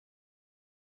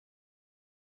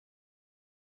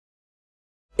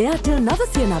එයාටෙල්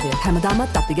 909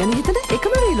 හැමදාමත් අපි ගැන හිතන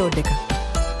එකම රීලෝඩ් එක.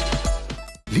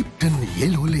 Lipton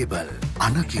yellow label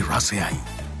අනකි රසයයි.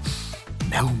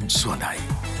 නැවුම් සුවඳයි.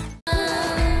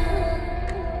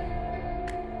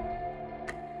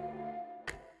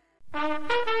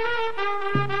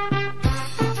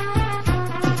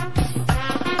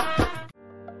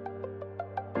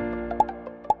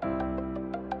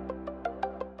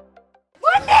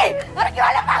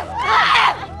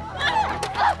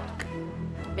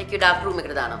 ඩාක් රූම්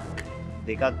එකට දානවා.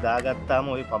 දෙකක් දාගත්තාම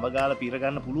ඔය පඹ ගාලා පීර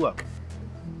ගන්න පුළුවන්.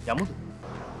 යමුද?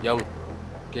 යමු.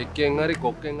 කෙක්කෙන් හරි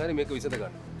කොක්කෙන් හරි මේක විසඳ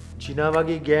ගන්න. චිනා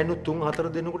වගේ ගෑනු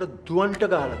 3-4 දෙනෙකුට දුවන්ට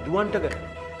ගහලා දුවන්ට ගහ.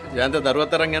 යන්ත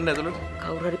දරුවත් අරන් යන්න ඇතුළට.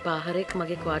 කවුරු හරි පාහරෙක්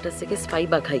මගේ ක්වාටර්ස් එකේ ස්පයි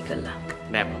බග් හයි කළා.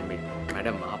 නෑ මම්මි.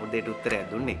 මැඩම් ආපු දෙයට උත්තරයක්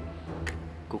දුන්නේ.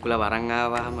 කුකුලා වරන්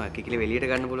ආවහම කිකිලි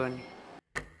එළියට ගන්න පුළුවන් නේ.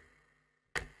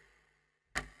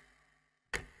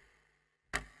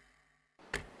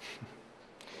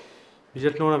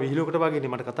 විජට් නෝනා විහිළුවකට වගේනේ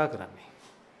මට කතා කරන්නේ.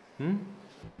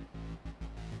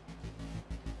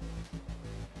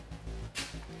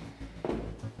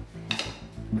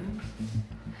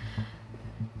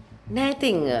 නෑ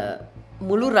ඉතින්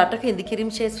මුළු රටක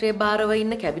ඉදිකිරීම් ශාස්ත්‍රයේ භාරව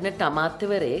ඉන්න කැබිනට්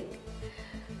අමාත්‍යවරයෙක්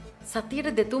සතියට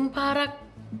දෙතුන් පාරක්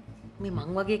මේ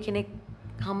මං වගේ කෙනෙක්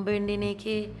හම්බ වෙන්නේ නේ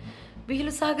එකේ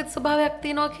විහිළු සාගත ස්වභාවයක්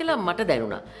තියෙනවා කියලා මට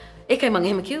දැනුණා. ඒකයි මං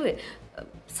එහෙම කිව්වේ.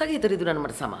 සගීත රිදුනන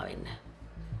මට සමා වෙන්න.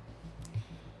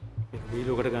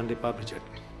 විහිළුවකට ගන්න එපා බ්‍රිජට්.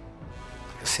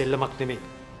 සෙල්ලමක් නෙමෙයි.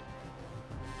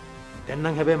 දැන්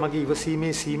නම් හැබැයි මගේ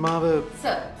ඉවසීමේ සීමාව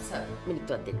සර්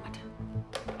මිනිත්තුවක් දෙන්න මට.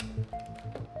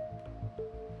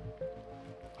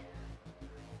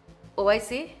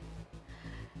 OIC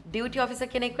ඩියුටි ඔෆිසර්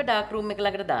කෙනෙක්ව ඩාර්ක් රූම් එක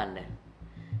ළඟට දාන්න.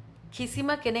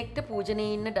 කිසිම කෙනෙක්ට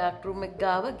පූජනීය ඉන්න ඩාර්ක් රූම් එක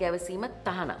ගාව ගැවසීම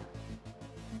තහනම්.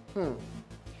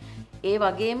 ඒ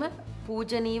වගේම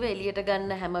පූජනීයව එළියට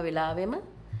ගන්න හැම වෙලාවෙම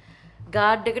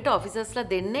ගාඩ් එකට ඔෆිසර්ස්ලා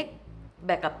දෙන්නෙක්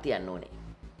බෑකප් තියන්න ඕනේ.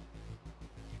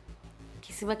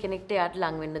 කිසිම කෙනෙක්ට යාට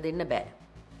ලං වෙන්න දෙන්න බෑ.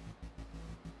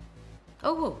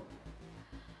 ඔව්.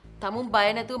 තමුන් බය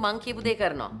නැතුව මං කියපු දේ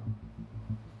කරනවා.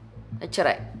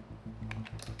 එච්චරයි.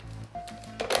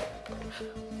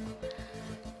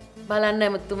 බලන්න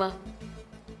ඇමතුමා.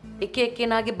 එක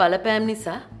එක්කෙනාගේ බලපෑම්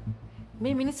නිසා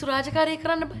මේ මිනිස්සු රාජකාරී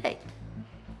කරන්න බයයි.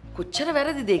 කොච්චර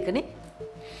වැරදිද ඒකනේ?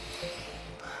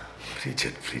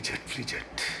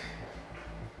 ෆ්‍රිජට්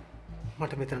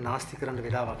මට මෙතන නාස්ති කරන්න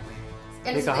වෙලාවක්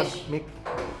නෑ. මේක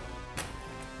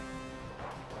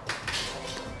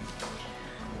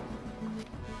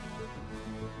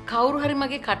කවුරු හරි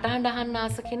මගේ කටහඬ අහන්න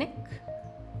ආස කෙනෙක්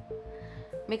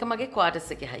මේක මගේ ක්වාටර්ස්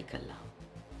එකේ හයි කළා.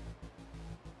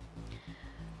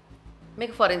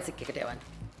 මේක ෆොරෙන්සික් එකට යවන්න.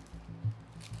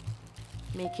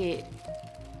 මේකේ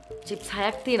චිප්ස්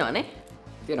 6ක් තියෙනවනේ.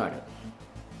 තියනවාද?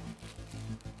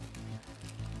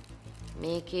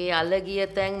 මේකේ අල ගිය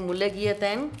තැන් මුල ගිය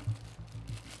තැන්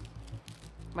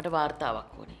මට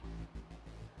වාර්තාවක් ඕනේ.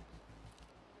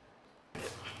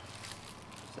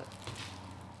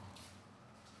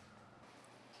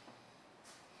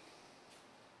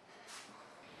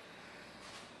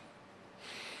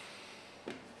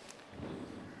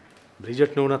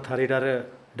 බ්‍රිජට් නෝනත් හරියට අර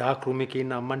ඩාර්ක් රූම් එකේ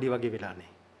ඉන්න අම්මන්ඩි වගේ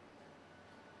වෙලානේ.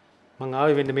 මං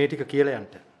ආවේ වෙන්න මේ ටික කියලා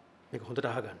යන්න. මේක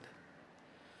හොඳට අහගන්න.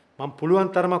 මම පුළුවන්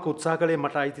තරමක් උත්සාහ කළේ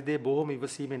මට අයිති දේ බොහොම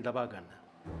ඉවසීමෙන් ලබා ගන්න.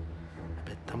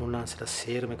 හැබැයි තමුන්නාන්සලා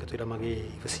සේරම එකතු වෙලා මගේ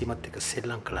ඉවසීමත් එක්ක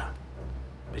සෙල්ලම් කළා.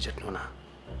 බ්‍රිජට් නෝනා.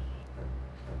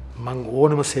 මං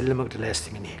ඕනම සෙල්ලමකට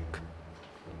ලෑස්ති මිනිහෙක්.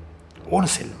 ඕන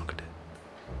සෙල්ලමකට.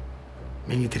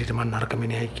 මින් ඉදිරියට මං නරක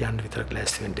මිනිහයි කියන්න විතරක්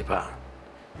ලෑස්ති වෙන්න එපා.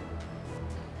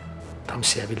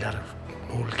 තමසේ ඇවිල්ලා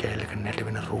නූල් කෑල්ලක නැටි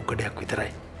වෙන රූකඩයක්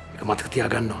විතරයි. ඒක මතක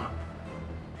තියාගන්නවා.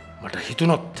 මට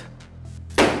හිතුනොත්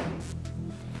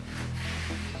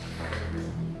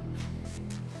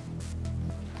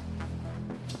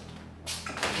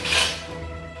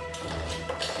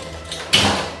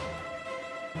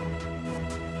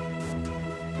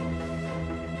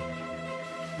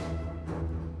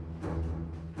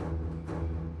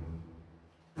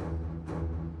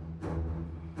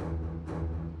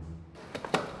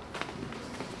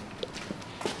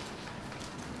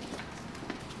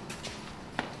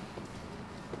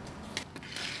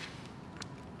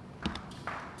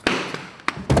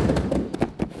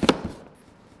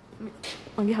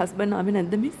මගේ හස්බන්ඩ් ආවේ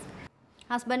නැද්ද මිස්?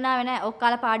 හස්බන්ඩ් ආවේ නැහැ.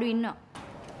 ඔක්කාලා පාඩු ඉන්නවා.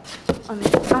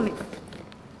 අනේ.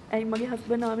 ඇයි මගේ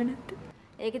හස්බන්ඩ් ආවේ නැත්තේ?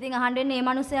 ඒක ඉතින් අහන්න වෙන්නේ මේ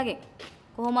මිනිස්සයාගෙන්.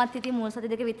 කොහොමත් ඉතින් මුල් සති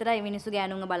දෙක විතරයි මිනිස්සු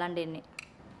ගෑනුන්ව බලන් දෙන්නේ.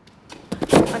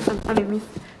 අනේ මිස්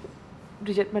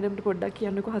බ්‍රිජට් මැඩම්ට පොඩ්ඩක්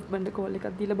කියන්නකෝ හස්බන්ඩ් කෝල් එකක්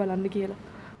දීලා බලන්න කියලා.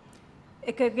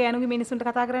 එක ගෑනුගේ මිනිස්සුන්ට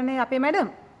කතා කරන්නේ අපේ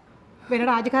මැඩම්. වෙන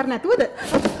රාජකාරී නැතුවද?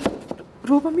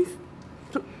 රූප මිස්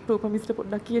රූප මිස්ට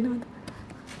පොඩ්ඩක් කියනවද?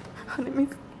 අනේ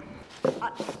මිස්.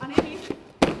 අනේ මිස්.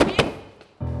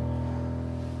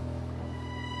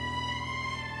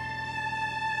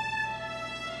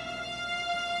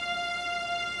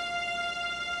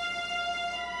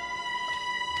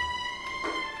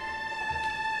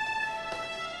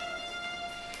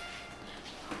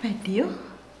 පැටියෝ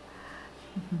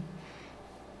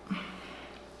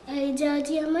ඇයි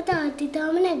ජාජි අම්මා තාත්ති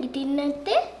තාම නැගිටින්නේ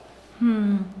නැත්තේ?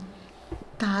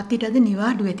 තාත්තිට අද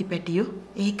නිවාඩු ඇති පැටියෝ.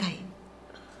 ඒකයි.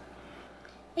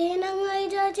 එහෙනම් ඇයි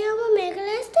ජාජි අම්මා මේක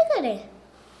ලෑස්ති කරේ?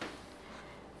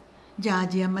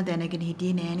 ජාජි අම්මා දැනගෙන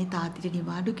හිටියේ නෑනේ තාත්තිට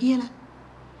නිවාඩු කියලා.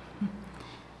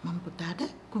 මම පුතාට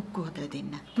කුක්කු හදලා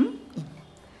දෙන්න. ඉන්න.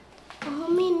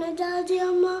 ඔහොම ඉන්න ජාජි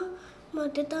අම්මා.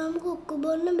 මට තාම කුක්කු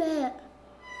බොන්න බෑ.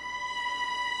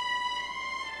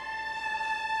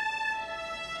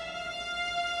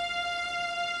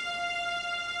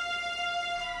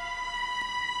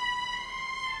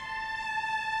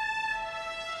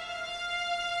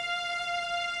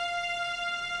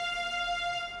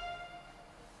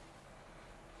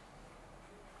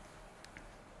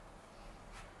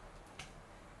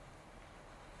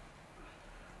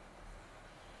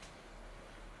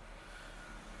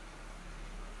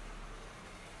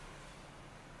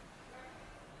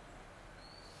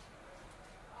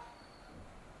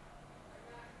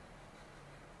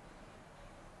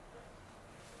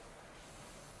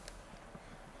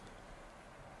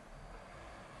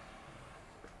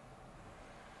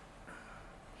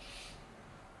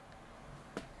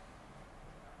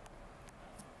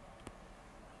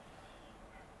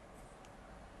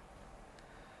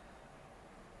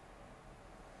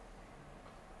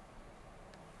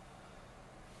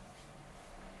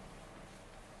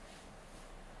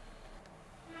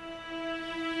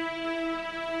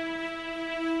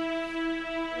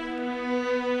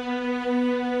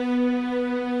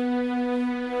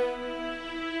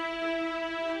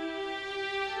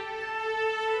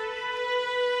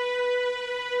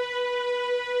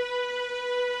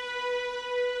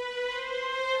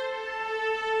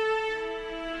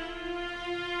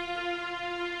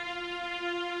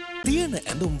 තියෙන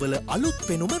ඇඳුම්වල අලුත්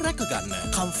පෙනුම රැකගන්න.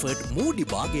 කම්ෆර්ට් මූඩි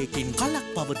භාගයකින් කලක්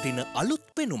පවතින අලුත්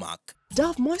පෙනුමක්.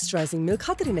 Dove Moisturising Milk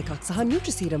 4 එකක් සහ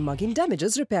Nutriserum මගින්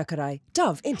damages repair කරයි.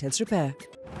 Dove Intense Repair.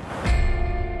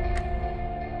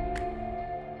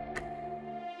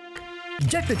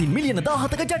 ජැට්පෙතින් මිලියන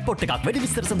 17ක ජැට්පොට් එකක්. වැඩි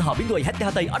විස්තර සඳහා 077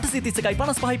 831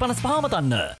 55 55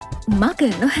 මතන්න. මග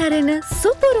නොහැරෙන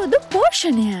සුපුරුදු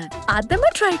පෝෂණය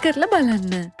අදම try කරලා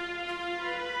බලන්න.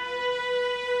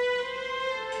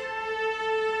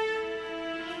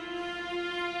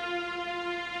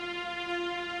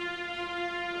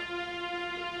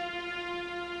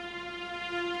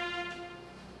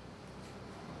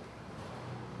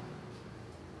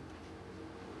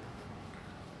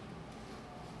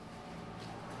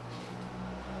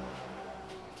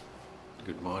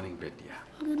 Good morning, Betya.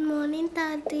 Good morning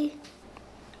තාත්ති.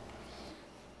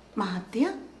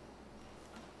 මහත්තයා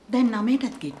දැන්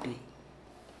 9:00ටත් කිට්ටුයි.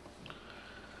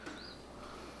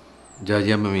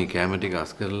 ජාජි අම්මා මේ කැම ටික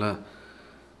අස් කරලා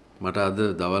මට අද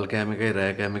දවල් කැම එකයි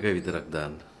රෑ කැම එකයි විතරක්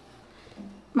දාන්න.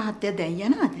 මහත්තයා දැන්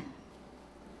යනවද?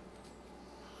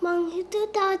 මං හිතුව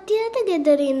තාත්ති අත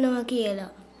ගෙදර ඉන්නවා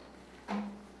කියලා.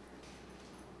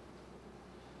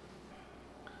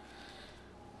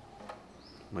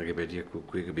 මගේ බෙඩිය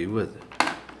කුක්කු එක බිව්වද?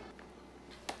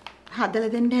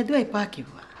 හදලා දෙන්න හැදුවා එපා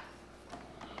කිව්වා.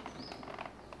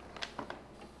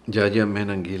 ජාජි අම්මා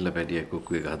එහෙනම් ගිහිල්ලා බෙඩිය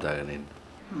කුක්කු එක හදාගෙන එන්න.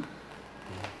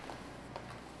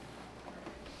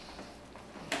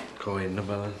 කො එන්න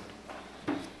බලන්න.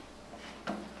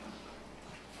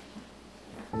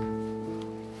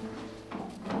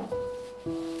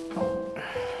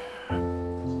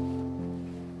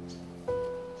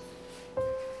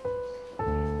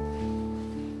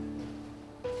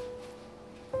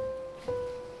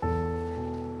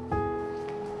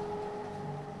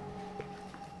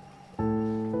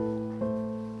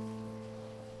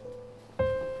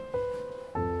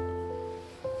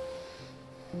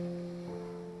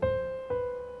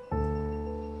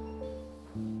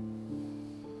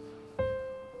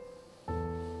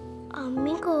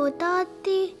 අම්මි කෝ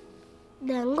තාත්ති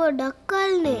දැන් ගොඩක්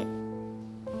කල්නේ.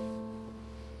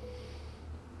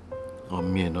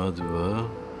 අම්මිය එනවද?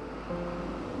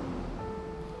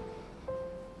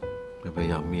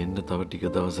 හැබැයි අම්මිය එන්න තව ටික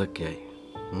දවසක් යයි.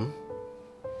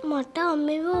 මට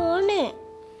අම්මිව ඕනේ.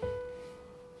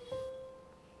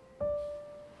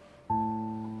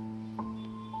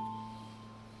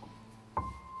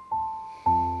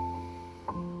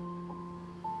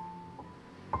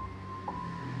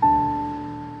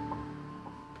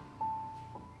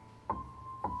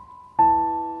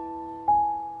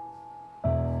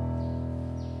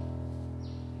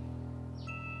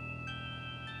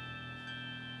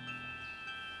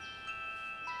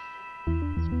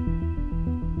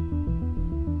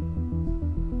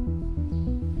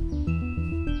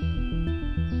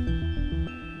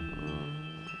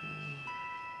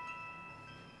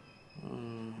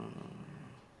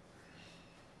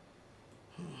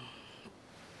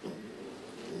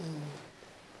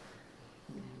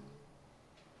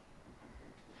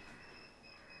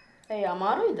 ඇයි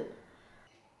අමාරුයිද?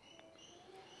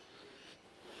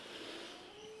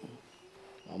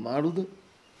 අමාරුද?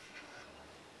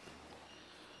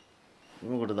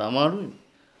 මොකටද අමාරුයි?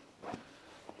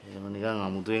 එහෙම නිකන්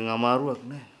අමුතුවෙන් අමාරුවක්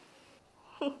නෑ.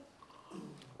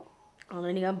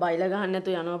 අනේ නිකන් බයිලා ගහන්න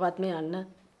නැතු යනවාපත් මේ යන්න.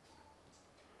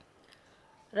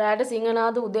 රැට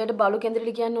සිංහනාද උදේට බලු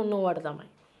කැඳිරිලි කියන්නේ ඔන්න ඕවට තමයි.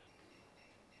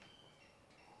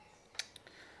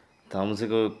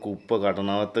 තාමසික කුප්ප කට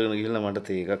නවත්තගෙන ගිහිල්ලා මට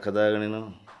තේ එකක් හදාගෙන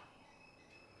එනවා.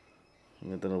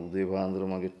 මෙතන උදේ පාන්දර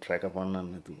මගේ ට්‍රැක පන්නන්න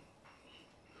නැතුව.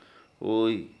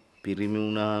 ඕයි පිරිමි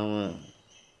වුණාම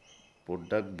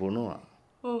පොඩ්ඩක් බොනවා.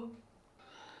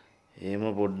 එහෙම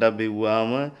පොඩ්ඩක්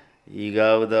බිව්වාම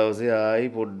ඊගාව දවසේ ආයි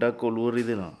පොඩ්ඩක් ඔළුව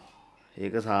රිදෙනවා.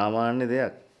 ඒක සාමාන්‍ය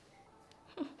දෙයක්.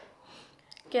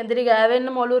 කැඳිරි ගෑවෙන්න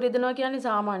මොළු රිදෙනවා කියන්නේ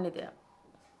සාමාන්‍ය දෙයක්.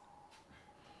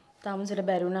 තාමසට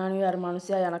බැරි වුණානේ අර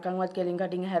මිනිස්සයා යනකම්වත් කෙලින්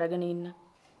කටින් හැරගෙන ඉන්න.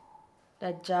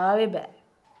 ලැජ්ජාවේ බෑ.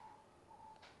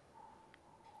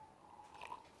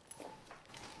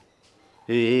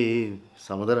 ඒ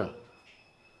සමදරා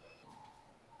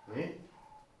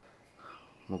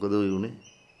මොකද වුනේ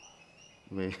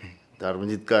මේ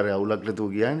ධර්මජිත්කාරය අවුලක් නැතුව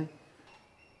ගියානේ.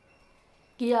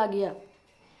 ගියා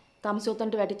තාමස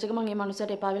උතන්ට වැටිච්ච එක මම මේ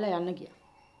මනුස්සයට එපා වෙලා යන්න ගියා.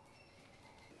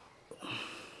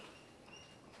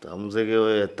 තාමුසේගේ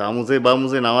ඔය තාමුසේ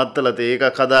බාමුසේ නවත්තලා තේ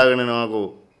එකක් හදාගෙන එනවාකෝ.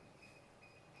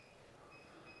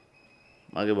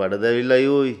 මගේ බඩ දැවිලා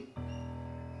අයියෝයි.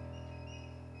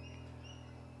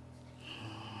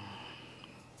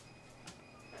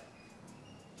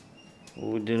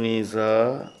 පූජනීසා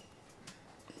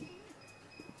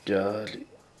ජාලි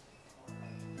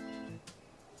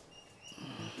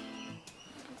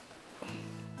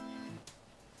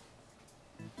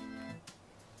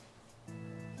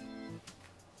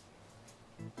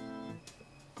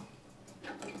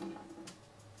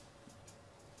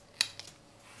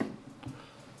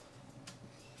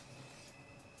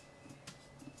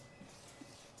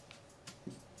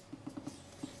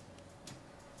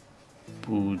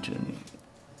පූජනී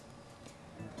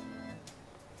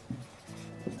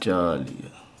ජාලිය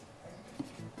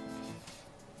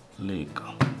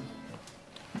ලේකම්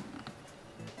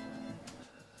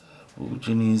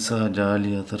පූජනී සහ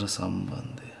ජාලිය අතර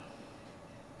සම්බන්ධය.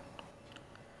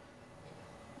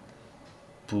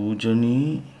 පූජනී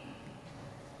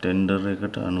ටෙන්ඩර්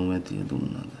එකට අනුමැතිය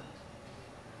දුන්නද?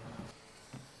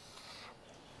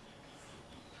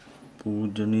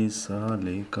 පූජනී සහ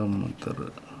ලේකම් අතර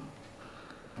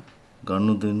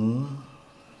ගනුදෙනුව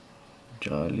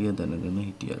ජාලිය දැනගෙන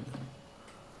හිටියද?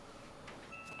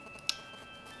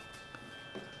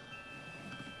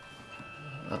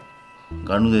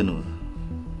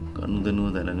 ගනුදෙනුව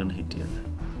දැනගෙන හිටියද?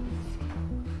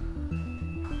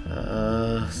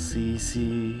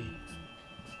 CCTV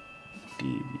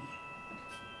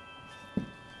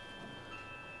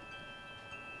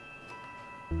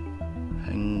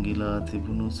හැංගිලා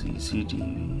තිබුණු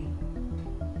CCTV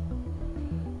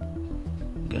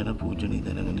ගැන පූජනී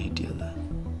දැනගෙන හිටියද?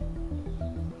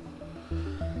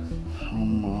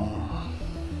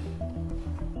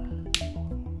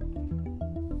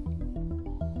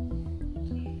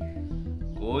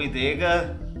 කොයිද ඒක?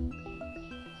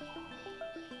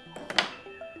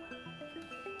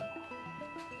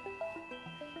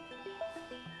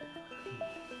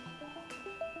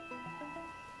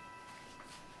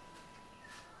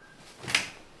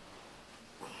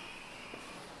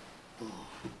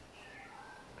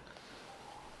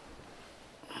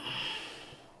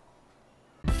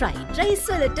 ෆ්‍රයිඩ් රයිස්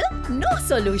වලට no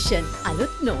solution.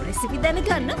 අලුත් no recipe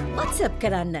දැනගන්න WhatsApp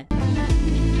කරන්න.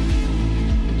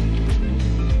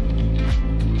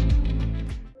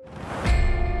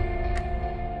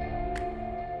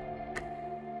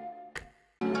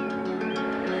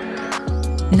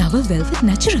 නව Velvet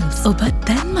Naturals ඔබ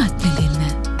දැන්මත් විඳින්න.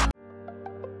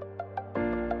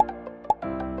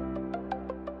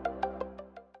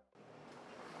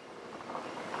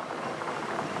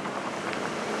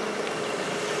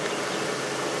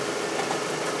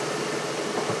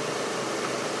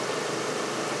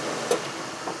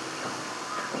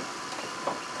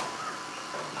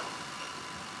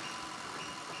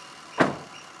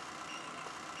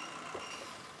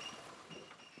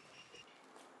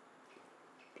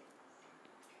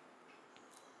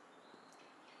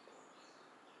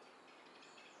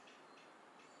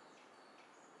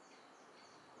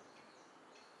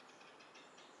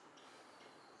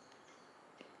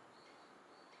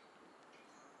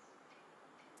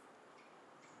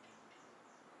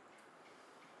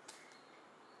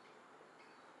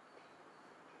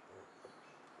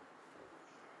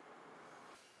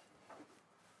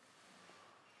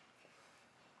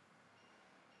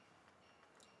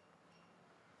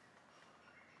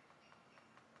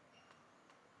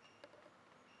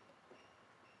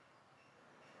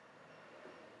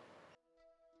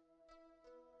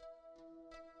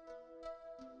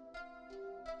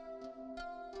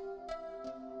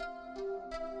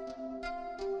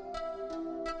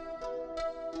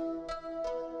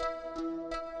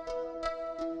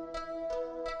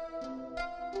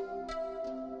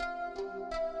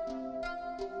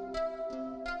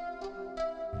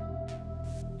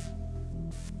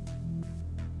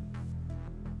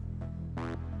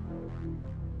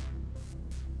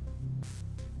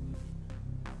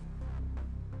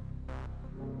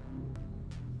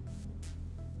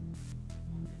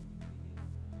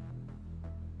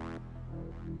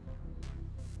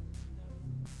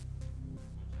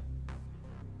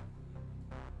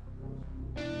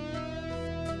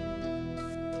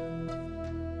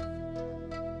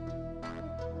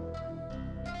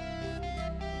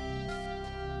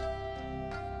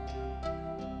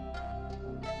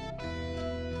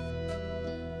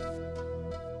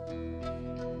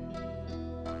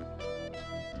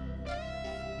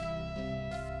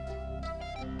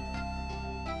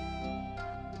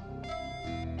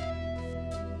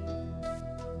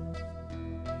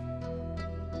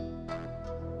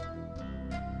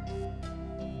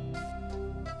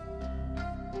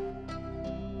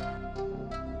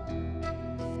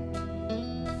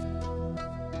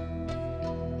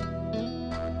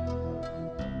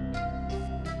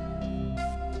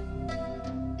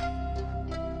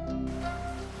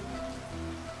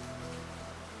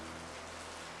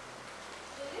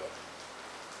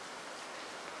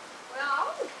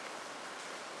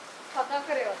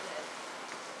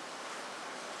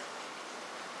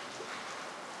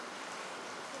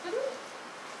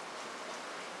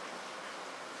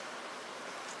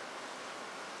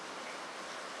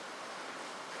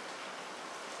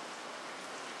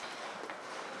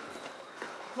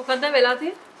 මොකද්ද වෙලා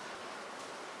තියෙන්නේ?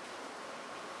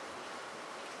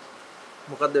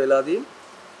 මොකද්ද වෙලා තියෙන්නේ?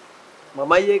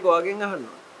 මමයි ඒක වගෙන්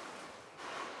අහනවා.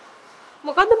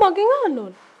 මොකද්ද මගෙන් අහන්න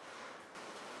ඕන?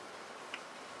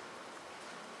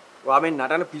 වාමෙන්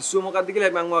නටන පිස්සුව මොකද්ද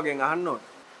කියලා මං වගෙන් අහන්න ඕන.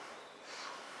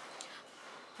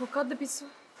 මොකද්ද පිස්සු?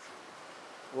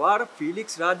 වාර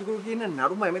ෆීලික්ස් රාජගුරු කියන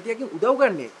නරුම ඇමතියකින් උදව්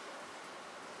ගන්නේ.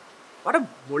 මට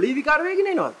මොළී විකාර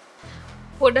වෙගෙන එනවා.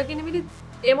 පොඩ්ඩක් ඉනිවිලි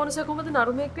ඒ මොනසෙ කොහමද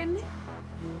නරුමෙක් වෙන්නේ?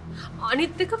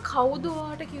 අනිත් එක කවුද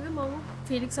ඔයාට කිව්වේ මම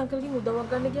ෆීලික්ස් අංකල්ගෙන් උදව්වක්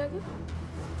ගන්න ගියා කියලා?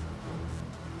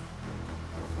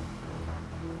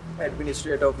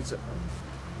 ඇඩ්මිනිස්ට්‍රේටර් ඔෆිසර්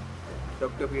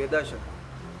ඩොක්ටර් ප්‍රියදර්ශන.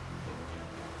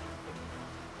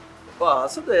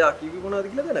 පාසද යා කිව්වේ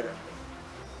මොනවද කියලා දැනගන්න.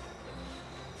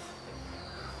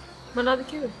 මොනවද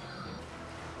කිව්වේ?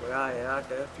 ඔයා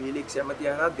එයාට ෆීලික්ස්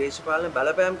ඇමතිය හරහා දේශපාලන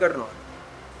බලපෑම් කරනවා.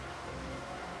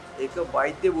 ඒක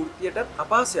වෛද්‍ය වෘත්තියටත්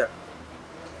අපහාසයක්.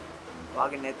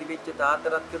 වාගේ නැති වෙච්ච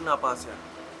තාත්තටත් කරන අපහාසයක්.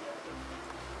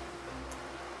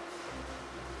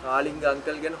 කාලිංග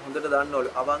අංකල් ගැන හොඳට දන්නවලු.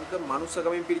 අවංක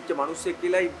මනුස්සකමින් පිරිච්ච මිනිස්සෙක්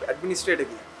කියලා ඇඩ්මිනිස්ට්‍රේටර්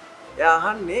කිව්වා. එයා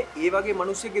අහන්නේ ඒ වගේ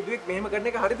මිනිස්සෙක්ගේ දුවෙක් මෙහෙම කරන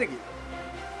එක හරිද කියලා.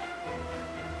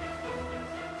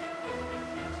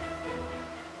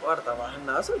 ඔයාට තව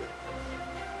අහන්න ආසද?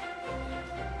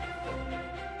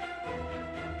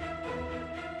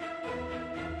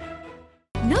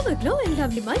 නව glow and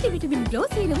lovely multivitamin glow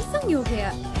serum සංයෝගය.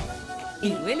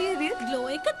 ඉල්වෙලියේ glow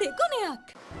එක දෙගුණයක්.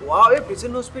 වාවේ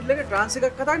ප්‍රිසන් හොස්පිටල් එකේ ට්‍රාන්ස්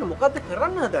එකක් හදාගෙන මොකද්ද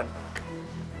කරන්න හදන්නේ?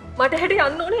 මට හෙට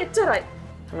යන්න ඕනේ එච්චරයි.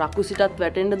 රකුසිටත්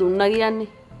වැටෙන්න දුන්නා කියන්නේ.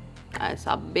 අය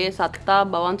සබ්බේ සත්තා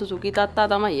බවන්තු සුඛිතත්තා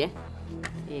තමයි ඈ.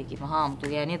 ඒකි මහා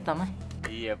අමුතු ගෑණියෙක් තමයි.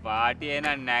 ඊයේ පාටියේ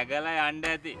නම් නැගලා යන්න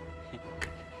ඇති.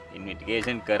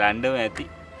 ඉන්විටිගේෂන් කරන්නම ඇති.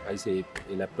 අයිසේ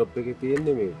ඒ ලැප්ටොප් එකේ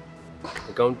තියෙන්නේ මේ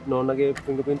account නෝනගේ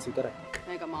fingerprints විතරයි.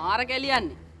 මේක මාර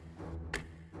කැලියන්නේ.